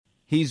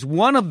He's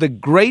one of the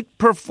great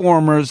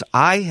performers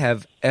I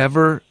have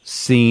ever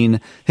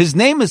seen. His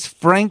name is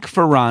Frank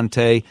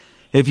Ferrante.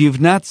 If you've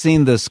not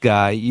seen this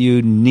guy,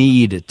 you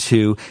need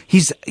to.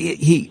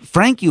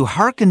 Frank, you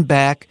hearken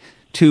back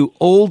to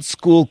old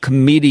school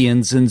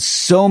comedians in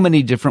so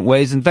many different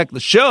ways. In fact, the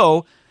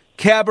show,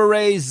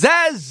 Cabaret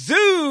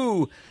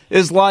ZaZou,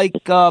 is like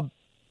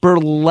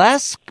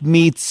burlesque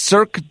meets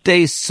Cirque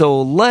du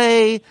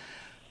Soleil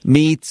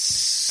meets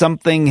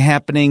something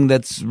happening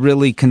that's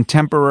really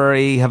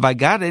contemporary. Have I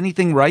got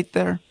anything right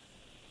there?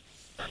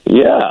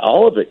 Yeah,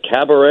 all of it.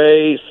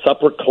 Cabaret,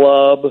 supper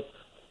club,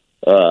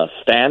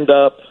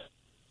 stand-up.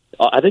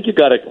 I think you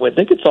got it. I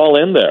think it's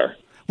all in there.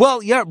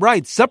 Well, yeah,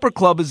 right. Supper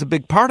club is a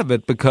big part of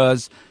it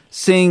because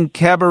seeing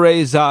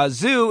Cabaret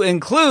ZaZou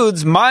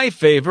includes my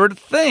favorite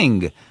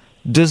thing,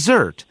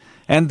 dessert.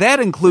 And that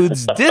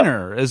includes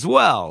dinner as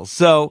well.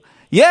 So,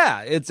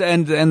 yeah,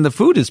 and the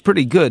food is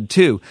pretty good,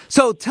 too.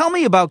 So tell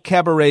me about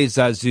Cabaret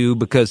ZaZou,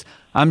 because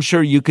I'm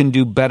sure you can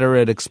do better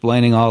at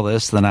explaining all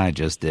this than I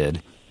just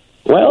did.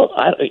 Well,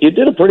 you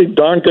did a pretty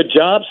darn good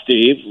job,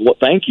 Steve. Well,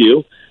 thank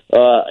you.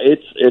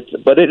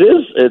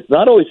 It's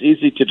not always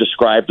easy to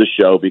describe the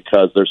show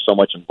because there's so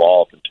much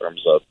involved in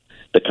terms of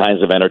the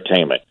kinds of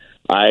entertainment.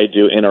 I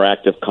do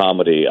interactive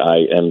comedy,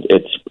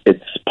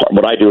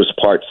 what I do is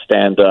part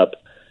stand-up.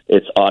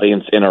 It's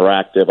audience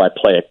interactive. I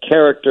play a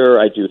character.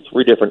 I do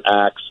 3 different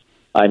acts.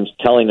 I'm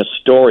telling a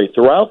story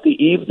throughout the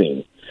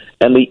evening,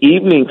 and the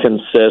evening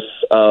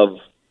consists of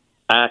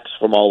acts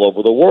from all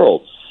over the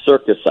world,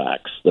 circus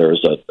acts.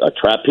 There's a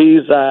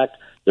trapeze act.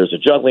 There's a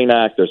juggling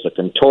act. There's a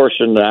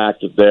contortion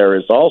act. There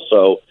is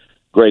also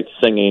great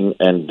singing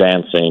and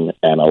dancing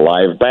and a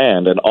live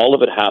band, and all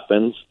of it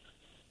happens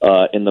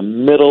in the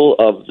middle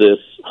of this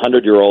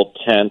 100-year-old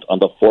tent on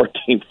the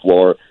 14th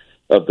floor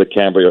of the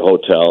Cambria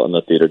Hotel in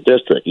the Theater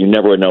District. You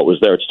never would know it was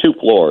there. It's 2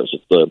 floors.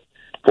 It's the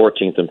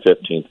 14th and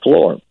 15th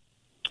floor.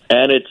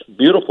 And it's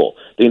beautiful.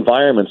 The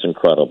environment's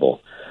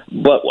incredible.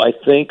 But I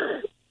think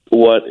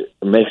what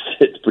makes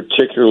it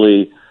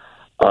particularly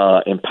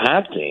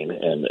impacting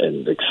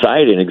and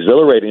exciting,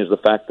 exhilarating is the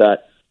fact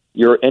that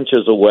you're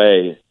inches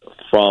away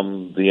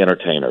from the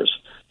entertainers.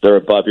 They're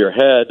above your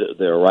head.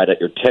 They're right at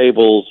your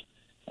tables.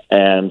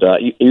 And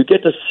you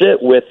get to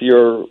sit with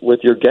your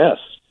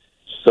guests.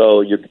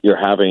 So you're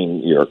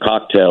having your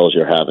cocktails,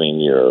 you're having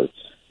your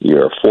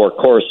 4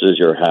 courses,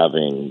 you're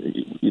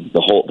having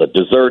the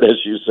dessert, as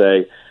you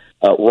say,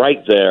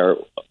 right there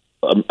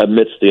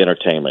amidst the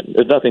entertainment.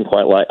 There's nothing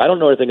quite like. I don't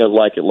know anything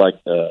like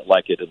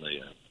it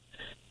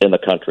in the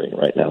country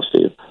right now,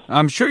 Steve.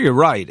 I'm sure you're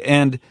right,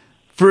 and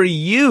for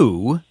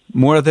you,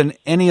 more than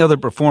any other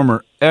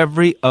performer,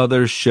 every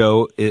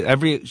show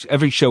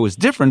is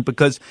different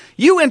because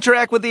you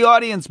interact with the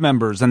audience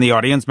members, and the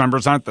audience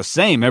members aren't the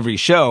same every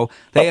show.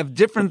 They have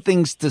different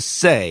things to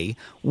say.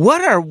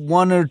 What are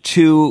 1 or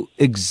 2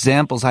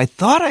 examples? I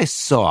thought I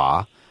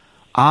saw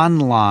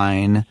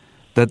online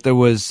that there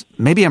was,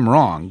 maybe I'm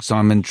wrong, so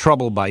I'm in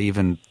trouble by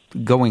even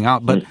going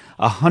out, but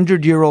a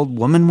 100-year-old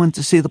woman went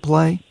to see the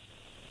play?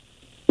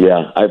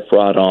 Yeah, I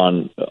brought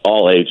on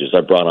all ages.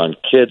 I brought on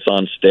kids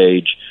on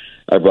stage.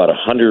 I brought a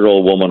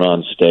 100-year-old woman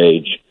on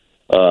stage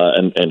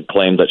and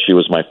claimed that she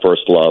was my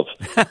first love.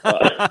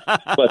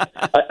 But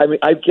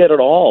I get it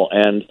all,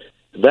 and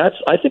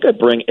I think I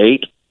bring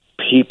 8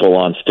 people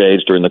on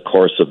stage during the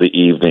course of the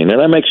evening,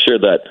 and I make sure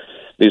that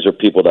these are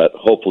people that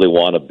hopefully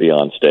want to be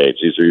on stage.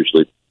 These are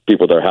usually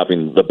people that are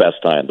having the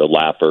best time, the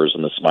laughers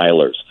and the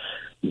smilers.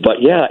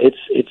 But yeah,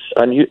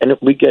 and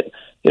we get.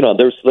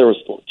 There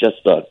was just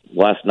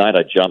last night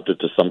I jumped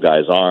into some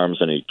guy's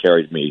arms and he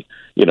carried me,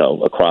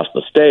 across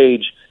the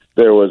stage.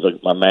 There was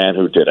a man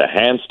who did a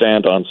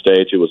handstand on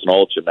stage. He was an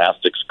old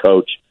gymnastics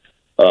coach.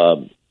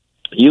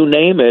 You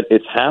name it,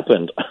 it's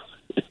happened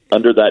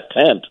under that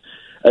tent.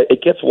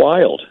 It gets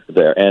wild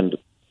there, and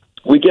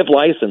we give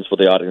license for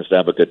the audience to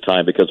have a good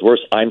time because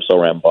I'm so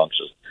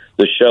rambunctious.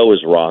 The show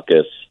is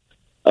raucous,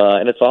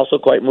 and it's also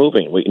quite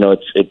moving.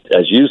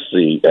 As you've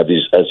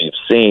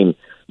seen.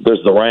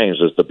 There's the range.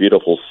 There's the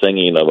beautiful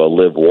singing of a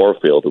Liv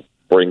Warfield who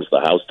brings the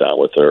house down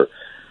with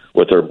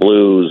her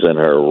blues and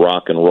her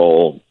rock and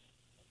roll.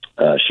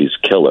 She's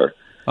killer.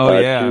 Oh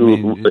yeah,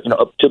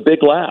 to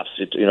big laughs.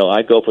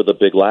 I go for the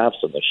big laughs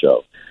in the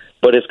show,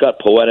 but it's got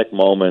poetic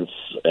moments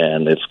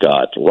and it's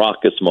got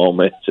raucous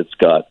moments. It's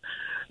got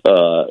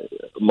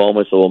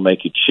moments that will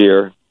make you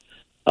cheer.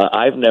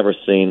 I've never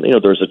seen.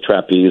 There's a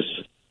trapeze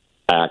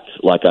act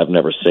like I've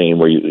never seen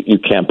where you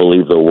can't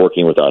believe they're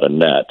working without a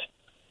net.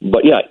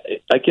 But yeah,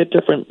 I get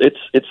different.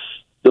 It's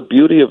the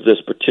beauty of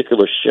this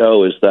particular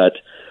show is that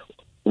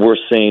we're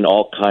seeing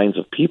all kinds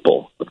of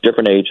people of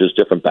different ages,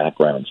 different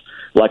backgrounds,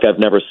 like I've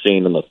never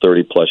seen in the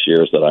 30-plus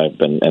years that I've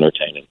been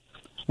entertaining.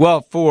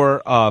 Well,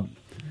 for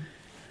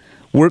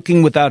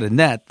working without a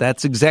net,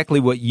 that's exactly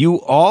what you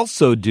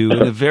also do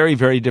in a very,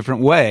 very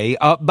different way.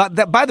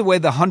 But by the way,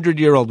 the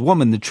 100-year-old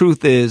woman, the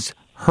truth is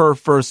her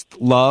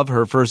first love,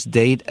 her first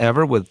date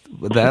ever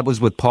that was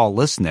with Paul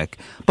Lisnick.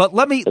 But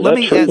let me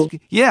ask.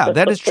 Yeah,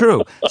 that is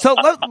true. So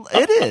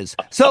it is.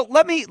 So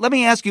let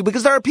me ask you,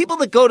 because there are people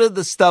that go to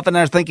this stuff and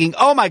are thinking,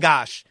 "Oh my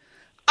gosh,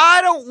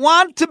 I don't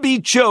want to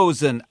be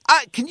chosen."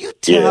 Can you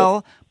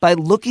tell by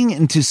looking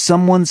into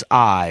someone's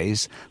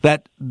eyes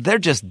that they're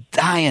just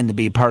dying to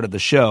be part of the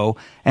show,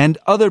 and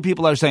other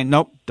people are saying,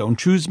 "Nope, don't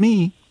choose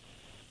me"?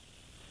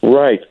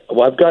 Right.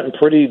 Well, I've gotten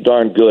pretty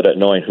darn good at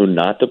knowing who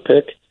not to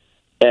pick.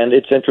 And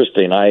it's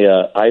interesting.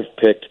 I've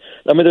picked.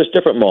 I mean, there's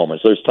different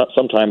moments.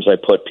 Sometimes I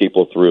put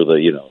people through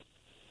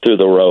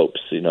the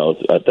ropes.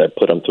 I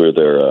put them through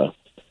their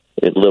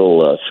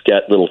little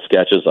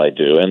sketches I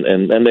do,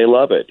 and they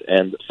love it.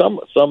 And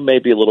some may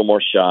be a little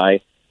more shy.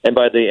 And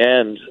by the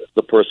end,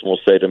 the person will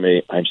say to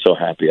me, "I'm so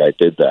happy I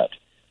did that.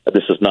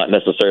 This is not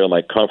necessarily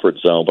my comfort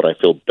zone, but I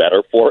feel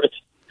better for it,"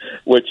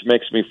 which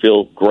makes me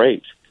feel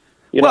great.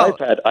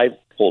 I've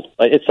pulled.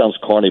 It sounds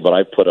corny, but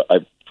I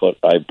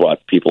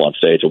brought people on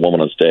stage, a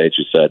woman on stage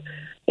who said,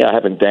 "Yeah, I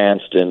haven't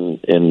danced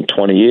in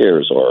 20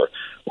 years," or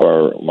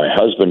 "My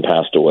husband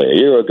passed away a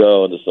year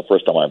ago, and this is the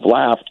first time I've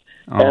laughed,"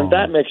 and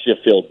that makes you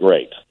feel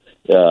great.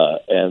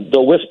 And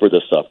they'll whisper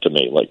this stuff to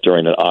me, like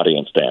during an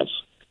audience dance,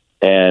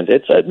 and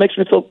it makes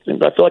me feel.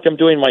 I feel like I'm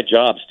doing my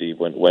job, Steve,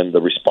 when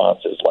the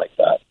response is like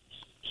that.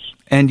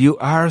 And you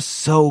are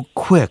so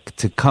quick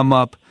to come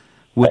up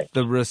with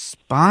the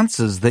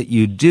responses that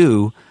you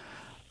do.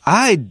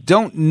 I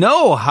don't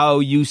know how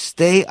you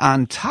stay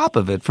on top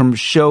of it from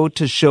show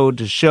to show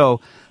to show.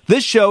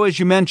 This show, as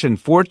you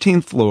mentioned,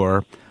 14th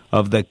floor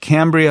of the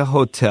Cambria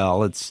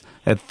Hotel. It's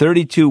at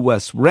 32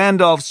 West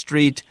Randolph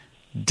Street,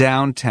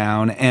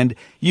 downtown, and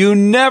you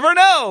never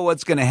know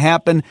what's going to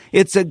happen.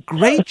 It's a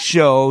great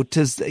show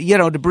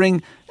to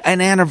bring an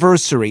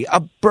anniversary,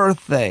 a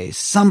birthday,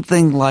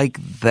 something like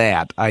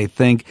that, I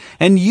think.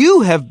 And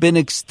you have been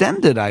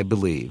extended, I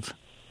believe.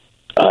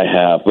 I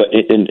have, but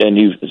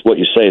what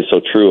you say is so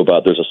true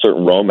about there's a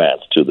certain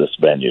romance to this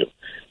venue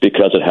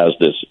because it has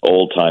this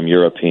old time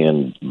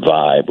European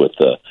vibe with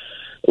the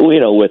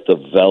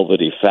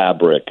velvety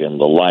fabric and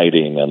the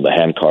lighting and the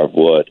hand carved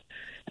wood.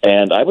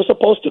 And I was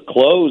supposed to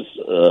close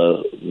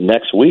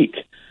next week,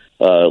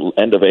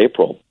 end of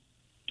April,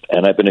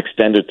 and I've been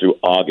extended through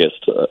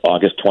August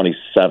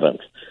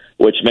 27th,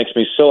 which makes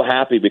me so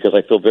happy because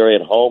I feel very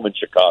at home in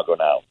Chicago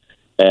now.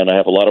 And I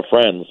have a lot of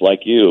friends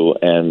like you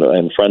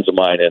and friends of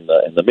mine in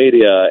the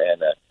media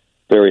and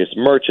various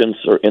merchants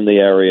are in the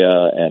area.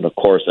 And, of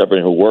course,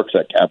 everyone who works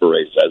at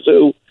Cabaret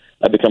ZaZou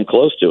I've become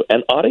close to.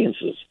 And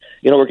audiences.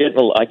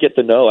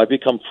 I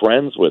become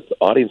friends with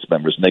audience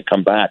members, and they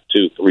come back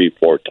 2, 3,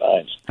 4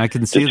 times I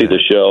can to see the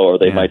show. Or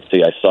they might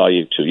see, I saw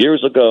you 2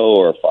 years ago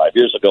or 5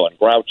 years ago in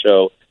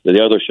Groucho,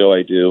 the other show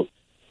I do.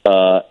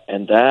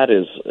 And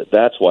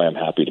that's why I'm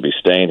happy to be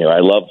staying here. I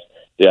love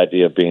the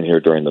idea of being here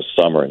during the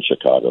summer in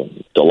Chicago.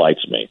 It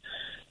delights me.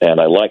 And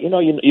I like,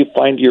 you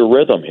find your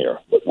rhythm here,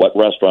 what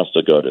restaurants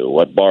to go to,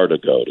 what bar to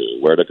go to,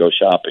 where to go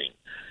shopping,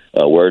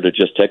 where to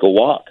just take a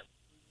walk.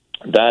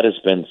 That has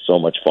been so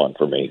much fun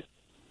for me.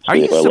 I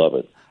love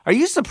it. Are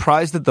you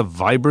surprised at the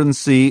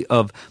vibrancy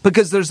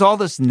because there's all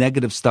this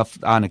negative stuff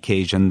on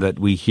occasion that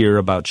we hear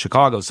about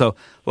Chicago. So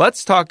let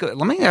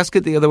me ask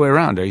it the other way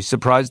around. Are you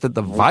surprised at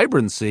the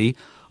vibrancy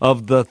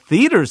of the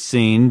theater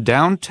scene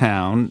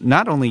downtown,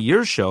 not only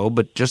your show,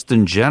 but just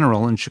in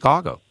general in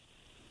Chicago?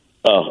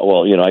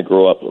 Well, I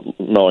grew up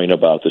knowing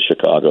about the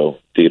Chicago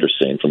theater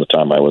scene from the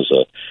time I was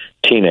a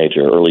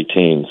teenager, early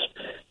teens.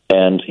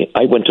 And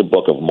I went to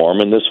Book of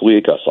Mormon this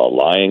week. I saw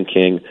Lion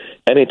King.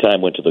 Anytime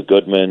I went to the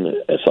Goodman,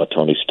 I saw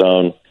Tony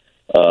Stone.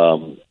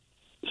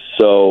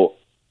 So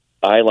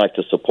I like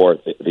to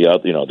support the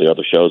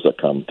other shows that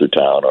come through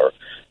town or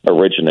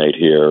originate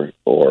here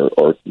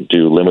or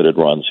do limited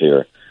runs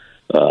here,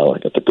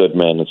 like at the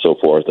Goodman and so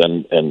forth.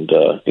 And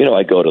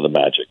I go to the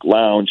Magic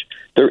Lounge.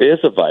 There is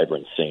a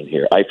vibrant scene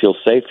here. I feel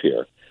safe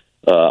here.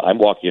 I'm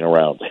walking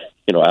around.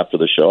 After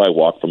the show, I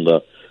walk from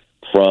the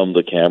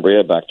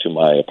Cambria back to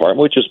my apartment,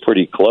 which is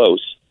pretty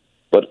close,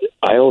 but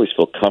I always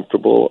feel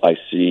comfortable. I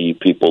see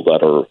people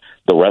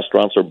the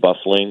restaurants are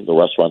bustling. The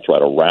restaurants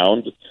right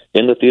around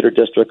in the theater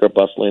district are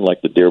bustling,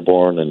 like the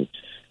Dearborn,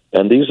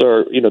 and these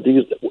are,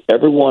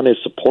 everyone is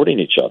supporting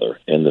each other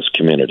in this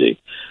community.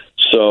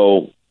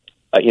 So,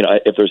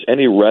 if there's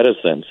any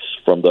reticence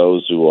from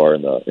those who are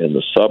in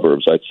the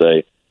suburbs, I'd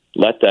say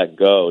let that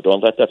go.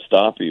 Don't let that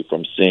stop you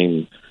from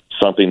seeing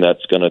something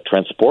that's going to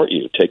transport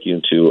you, take you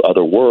into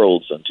other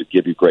worlds, and to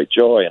give you great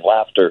joy and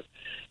laughter.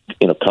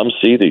 Come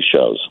see these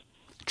shows.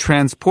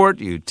 Transport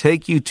you,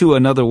 take you to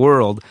another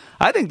world.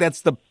 I think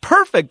that's the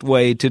perfect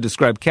way to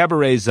describe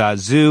Cabaret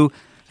ZaZou.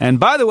 And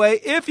by the way,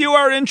 if you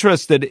are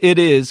interested, it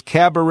is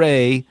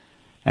Cabaret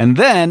and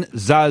then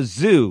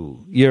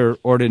ZaZou, your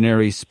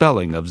ordinary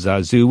spelling of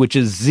ZaZou, which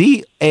is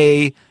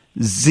ZaZou.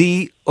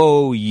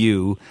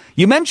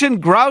 You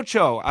mentioned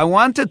Groucho. I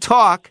want to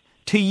talk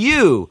to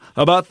you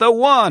about the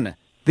one,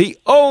 the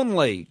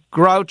only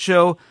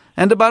Groucho,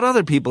 and about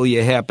other people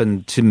you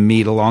happen to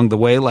meet along the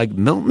way, like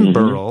Milton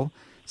Berle,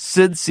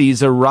 Sid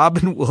Caesar,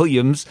 Robin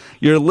Williams.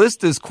 Your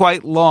list is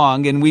quite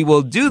long, and we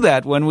will do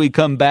that when we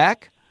come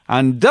back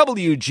on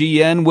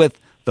WGN with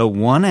the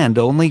one and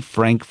only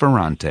Frank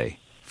Ferrante.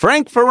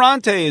 Frank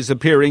Ferrante is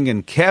appearing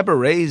in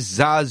Cabaret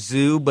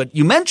ZaZou, but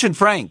you mentioned,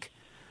 Frank,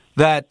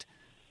 that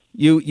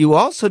you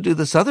also do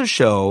this other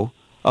show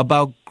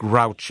about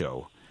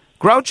Groucho.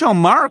 Groucho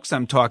Marx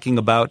I'm talking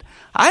about.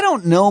 I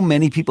don't know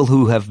many people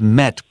who have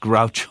met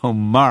Groucho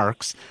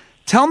Marx.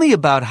 Tell me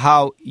about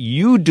how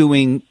you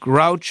doing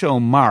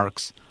Groucho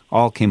Marx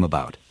all came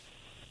about.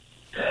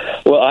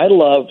 Well, I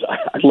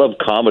loved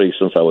comedy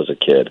since I was a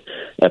kid,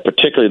 and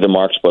particularly the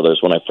Marx Brothers.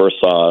 When I first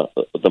saw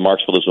the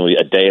Marx Brothers movie,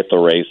 A Day at the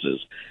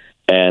Races,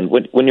 and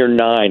when you're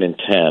 9 and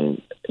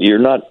 10,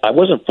 I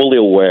wasn't fully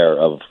aware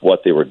of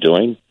what they were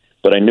doing,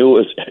 but I knew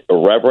it was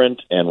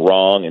irreverent and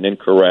wrong and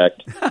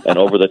incorrect and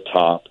over the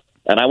top,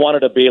 and I wanted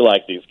to be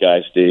like these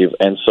guys, Steve.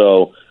 And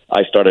so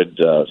I started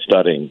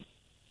studying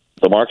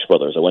the Marx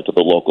Brothers. I went to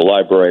the local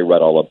library,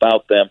 read all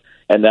about them,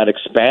 and that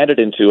expanded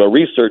into a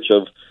research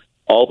of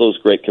all those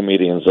great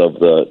comedians of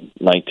the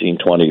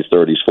 1920s,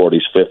 30s,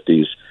 40s,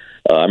 50s.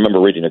 I remember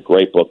reading a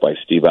great book by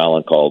Steve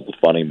Allen called The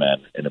Funny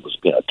Men, and it was,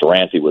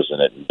 Durante was in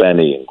it, and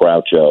Benny and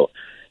Groucho.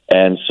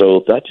 And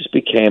so that just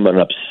became an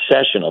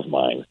obsession of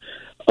mine.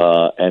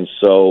 And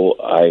so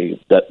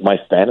my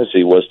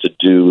fantasy was to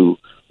do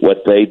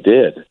what they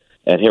did.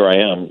 And here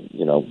I am,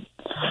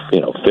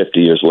 50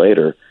 years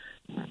later,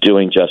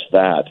 doing just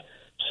that.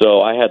 So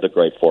I had the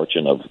great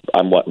fortune of,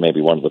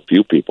 maybe one of the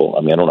few people.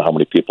 I mean, I don't know how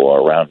many people are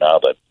around now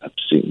that have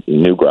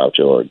knew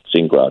Groucho or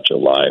seen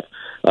Groucho live.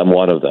 I'm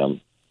one of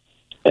them.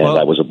 And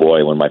I was a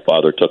boy when my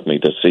father took me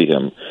to see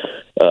him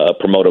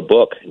promote a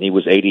book, and he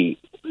was 86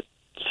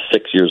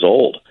 years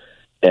old,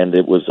 and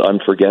it was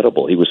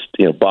unforgettable. He was,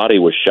 body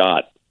was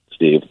shot,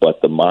 Steve,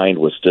 but the mind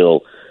was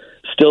still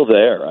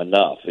there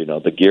enough.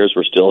 The gears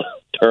were still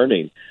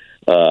turning,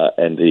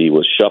 and he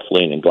was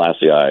shuffling and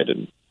glassy-eyed,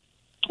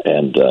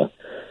 and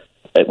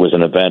it was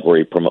an event where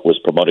he was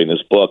promoting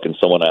this book, and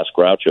someone asked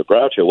Groucho,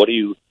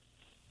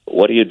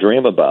 what do you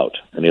dream about?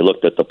 And he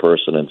looked at the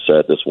person and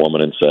said, this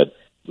woman, and said,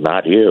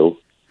 not you.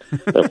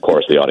 Of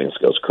course, the audience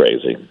goes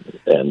crazy.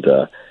 And,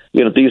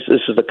 this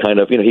is the kind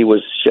of, he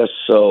was just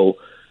so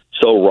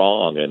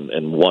wrong.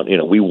 And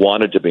we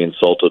wanted to be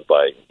insulted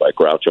by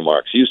Groucho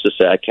Marx. He used to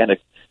say, I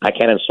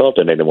can't insult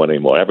anyone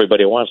anymore.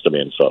 Everybody wants to be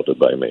insulted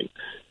by me.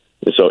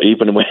 So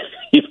even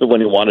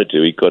when he wanted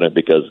to, he couldn't,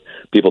 because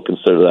people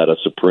consider that a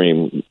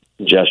supreme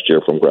gesture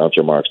from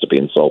Groucho Marx to be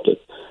insulted,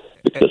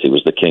 because he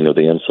was the king of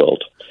the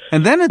insult.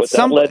 And then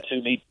that led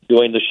to me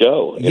doing the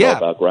show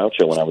about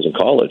Groucho when I was in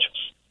college.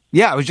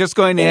 Yeah, I was just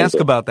going to ask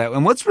about that.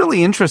 And what's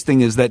really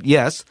interesting is that,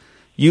 yes,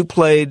 you've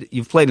played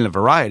in a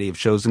variety of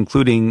shows,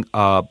 including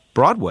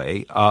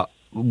Broadway,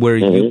 where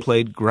you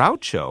played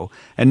Groucho,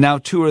 and now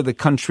tour the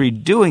country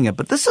doing it.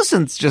 But this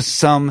isn't just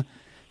some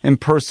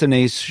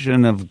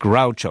impersonation of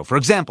Groucho. For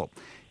example,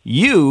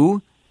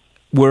 you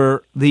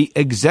were the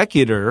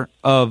executor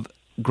of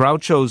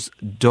Groucho's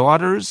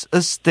daughter's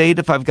estate,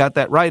 if I've got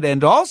that right,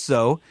 and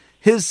also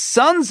his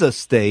son's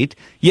estate,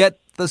 yet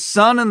the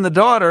son and the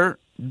daughter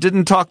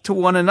didn't talk to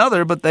one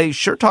another, but they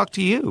sure talked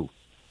to you.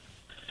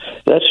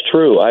 That's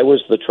true. I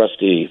was the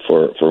trustee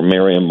for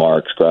Miriam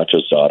Marx,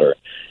 Groucho's daughter,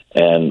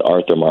 and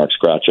Arthur Marx,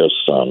 Groucho's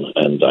son,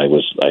 and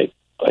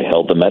I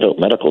held the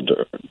medical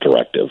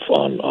directive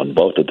on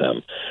both of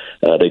them.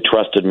 They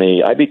trusted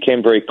me. I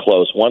became very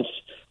close. Once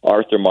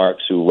Arthur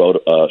Marx, who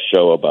wrote a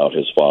show about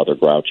his father,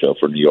 Groucho,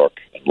 for New York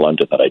and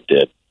London that I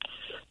did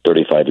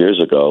 35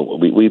 years ago,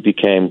 we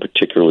became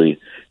particularly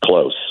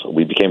close.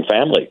 We became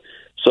family.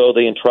 So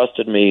they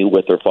entrusted me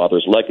with their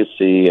father's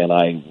legacy, and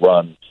I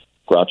run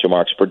Groucho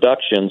Marx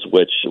Productions,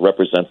 which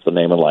represents the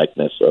name and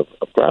likeness of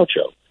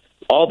Groucho.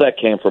 All that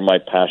came from my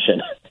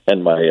passion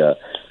and my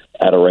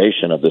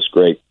adoration of this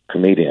great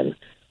comedian.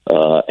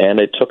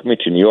 And it took me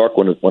to New York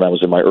when I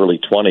was in my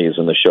early 20s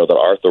in the show that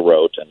Arthur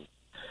wrote, and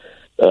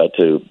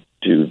to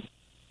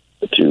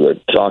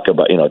talk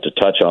about, to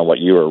touch on what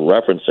you were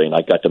referencing.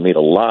 I got to meet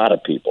a lot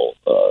of people,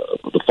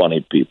 the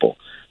funny people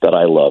that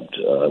I loved.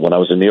 When I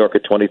was in New York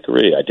at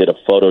 23, I did a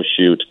photo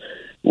shoot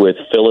with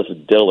Phyllis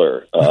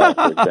Diller,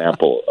 for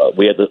example.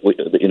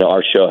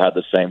 Our show had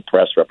the same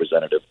press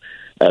representative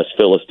as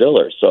Phyllis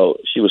Diller. So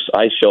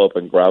I show up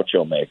in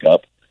Groucho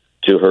makeup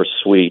to her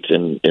suite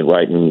in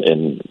Midtown,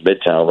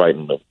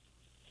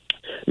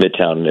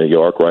 Midtown New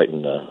York, right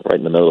in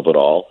the middle of it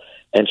all.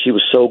 And she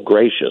was so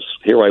gracious.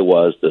 Here I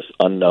was, this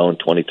unknown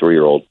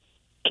 23-year-old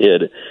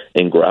kid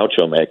in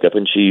Groucho makeup,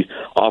 and she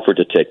offered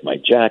to take my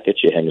jacket.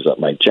 She hangs up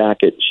my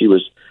jacket. She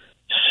was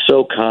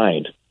so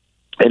kind.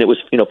 And it was,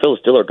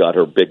 Phyllis Diller got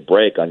her big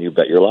break on You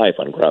Bet Your Life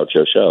on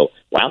Groucho show.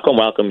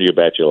 Welcome to You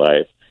Bet Your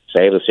Life.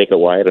 Save the secret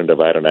wire and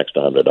divide an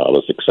extra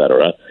 $100,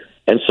 etc.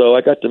 And so I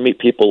got to meet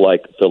people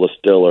like Phyllis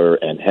Diller,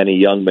 and Henny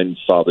Youngman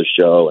saw the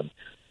show, and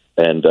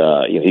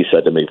he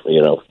said to me,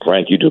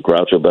 Frank, you do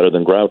Groucho better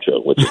than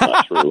Groucho, which is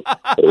not true,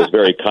 but it was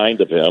very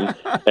kind of him.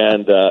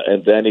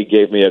 And then he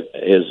gave me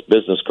his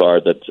business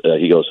card that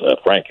he goes,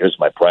 Frank, here's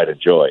my pride and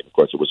joy. Of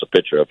course, it was a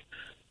picture of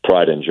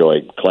Pride and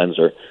Joy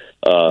cleanser.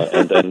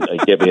 And then he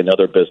gave me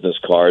another business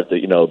card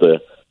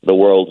that, the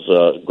world's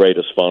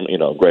greatest phone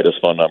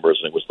numbers,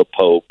 and it was the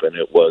Pope, and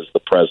it was the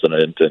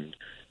President, and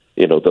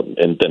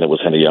and then it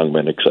was Henny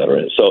Youngman, et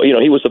cetera. So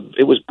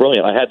it was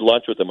brilliant. I had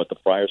lunch with him at the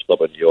Friars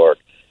Club in New York,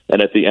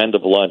 and at the end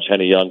of lunch,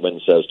 Henny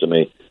Youngman says to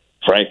me,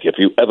 "Frank, if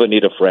you ever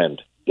need a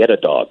friend, get a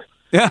dog."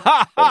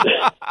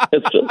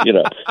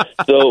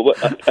 So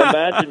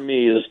imagine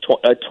me as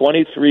a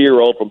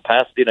 23-year-old from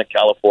Pasadena,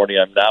 California.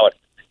 I'm now at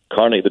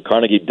the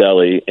Carnegie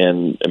Deli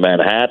in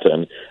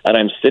Manhattan, and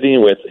I'm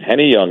sitting with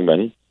Henny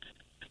Youngman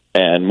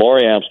and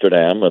Maury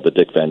Amsterdam of the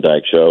Dick Van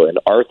Dyke Show, and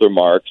Arthur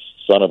Marx,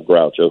 son of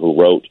Groucho, who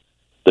wrote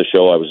the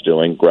show I was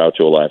doing,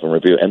 Groucho Live in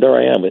Review. And there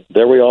I am.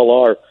 There we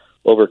all are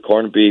over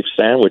corned beef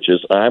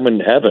sandwiches. I'm in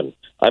heaven.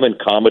 I'm in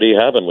comedy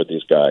heaven with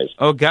these guys.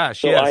 Oh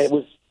gosh, so yes.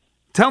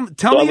 Tell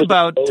me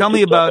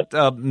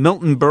about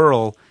Milton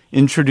Berle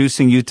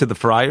introducing you to the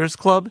Friars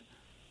Club.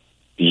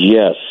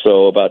 Yes,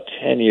 so about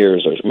 10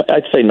 years,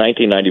 I'd say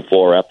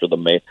 1994, after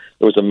there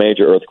was a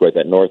major earthquake,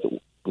 that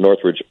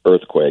Northridge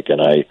earthquake, and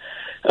I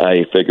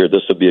figured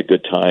this would be a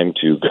good time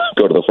to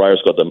go to the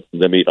Friars Club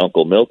to meet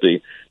Uncle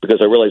Milty, because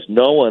I realized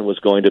no one was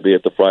going to be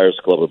at the Friars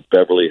Club of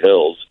Beverly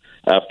Hills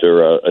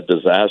after a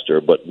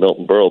disaster but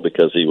Milton Berle,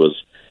 because he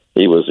was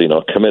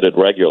a committed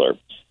regular.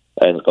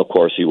 And, of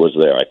course, he was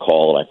there. I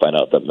call and I find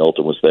out that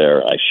Milton was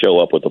there. I show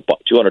up with a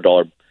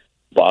 $200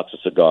 box of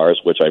cigars,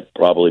 which I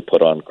probably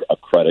put on a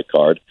credit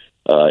card.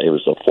 It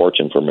was a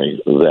fortune for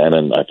me then,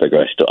 and I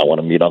figured I want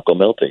to meet Uncle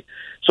Milty.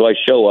 So I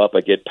show up.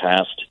 I get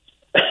past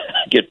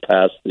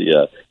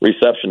the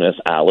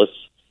receptionist, Alice,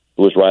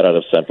 who was right out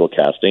of Central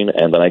Casting,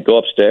 and then I go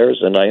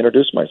upstairs and I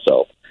introduce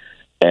myself.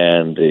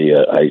 And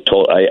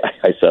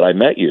I said, I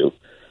met you.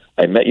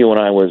 I met you when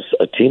I was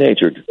a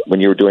teenager, when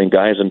you were doing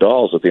Guys and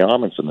Dolls at the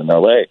Amundsen in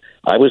L.A.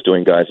 I was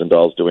doing Guys and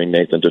Dolls, doing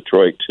Nathan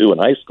Detroit, too, in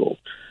high school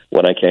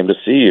when I came to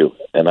see you.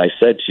 And I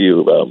said to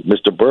you,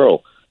 Mr.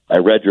 Berle, I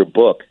read your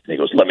book. And he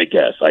goes, let me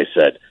guess. I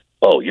said,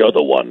 oh, you're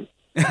the one.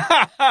 And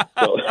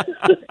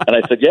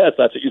I said, yes,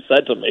 that's what you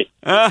said to me.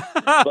 But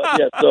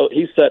yeah, so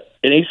he said,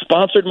 and he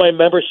sponsored my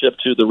membership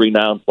to the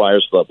renowned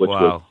Friars Club, which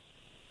was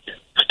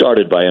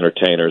started by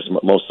entertainers,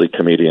 mostly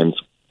comedians,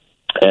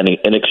 and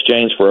in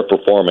exchange for a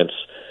performance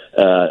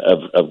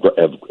of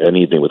an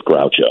evening with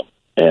Groucho.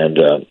 And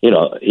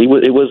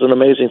it was an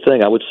amazing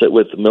thing. I would sit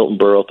with Milton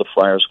Berle at the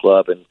Friars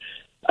Club and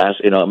ask.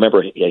 I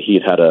remember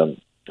he'd had a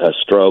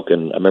stroke,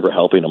 and I remember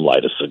helping him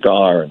light a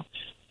cigar. And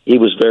it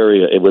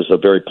was a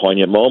very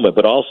poignant moment.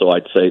 But also,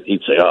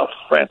 he'd say, "Oh,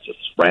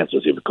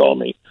 Francis," he would call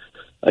me.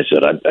 I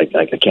said,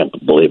 "I can't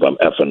believe I'm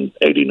effing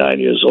 89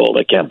 years old.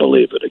 I can't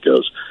believe it." He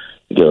goes,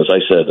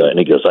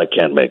 "I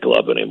can't make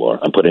love anymore."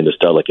 I'm putting this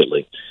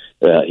delicately.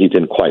 He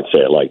didn't quite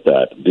say it like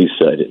that. He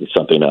said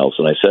something else.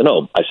 And I said,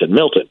 no. I said,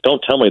 Milton,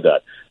 don't tell me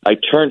that. I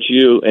turn to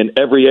you in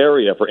every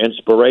area for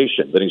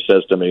inspiration. Then he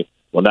says to me,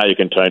 well, now you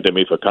can turn to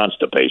me for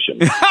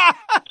constipation.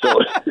 So,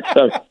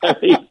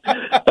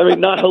 I mean,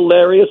 not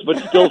hilarious, but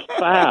still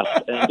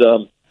fast.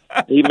 And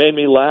he made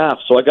me laugh.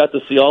 So I got to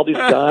see all these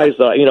guys.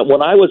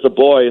 When I was a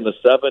boy in the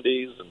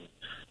 70s and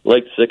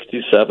late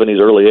 60s,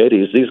 70s, early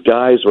 80s, these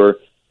guys were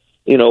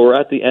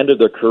at the end of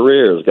their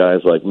careers,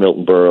 guys like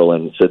Milton Berle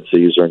and Sid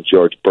Caesar and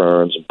George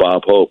Burns and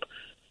Bob Hope.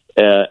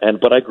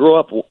 But I grew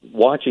up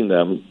watching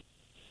them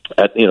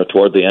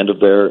toward the end of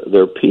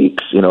their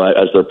peaks,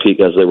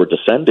 as they were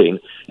descending,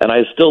 and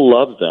I still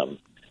loved them.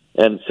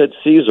 And Sid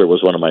Caesar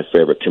was one of my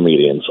favorite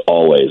comedians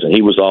always, and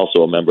he was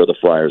also a member of the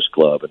Friars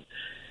Club. And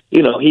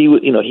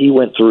he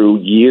went through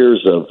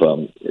years of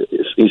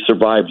he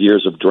survived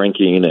years of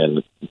drinking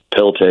and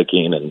pill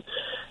taking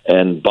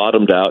and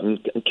bottomed out and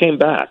came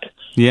back.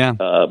 Yeah,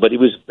 but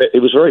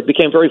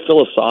became very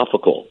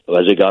philosophical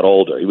as he got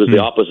older. He was the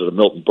opposite of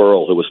Milton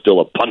Berle, who was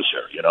still a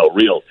puncher,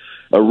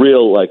 a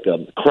real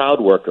crowd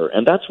worker,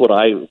 and that's what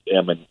I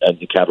am in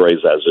Cabaret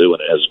ZaZou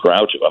and as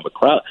Groucho. I'm a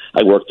crowd.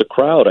 I work the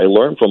crowd. I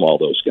learn from all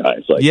those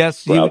guys, like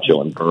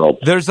Groucho and Berle.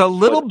 There's a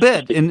little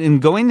bit in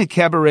going to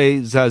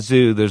Cabaret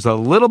ZaZou. There's a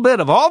little bit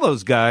of all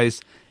those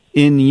guys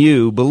in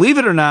you. Believe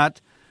it or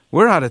not.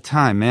 We're out of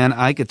time, man.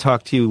 I could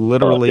talk to you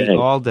literally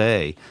all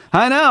day.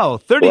 I know.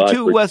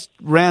 32 West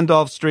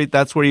Randolph Street.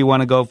 That's where you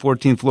want to go.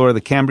 14th floor of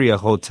the Cambria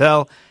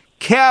Hotel.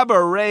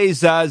 Cabaret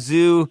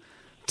ZaZou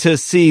to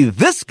see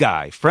this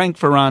guy, Frank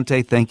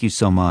Ferrante. Thank you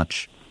so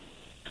much.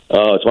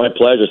 Oh, it's my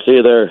pleasure. See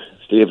you there,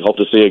 Steve. Hope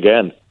to see you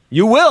again.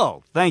 You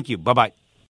will. Thank you. Bye-bye.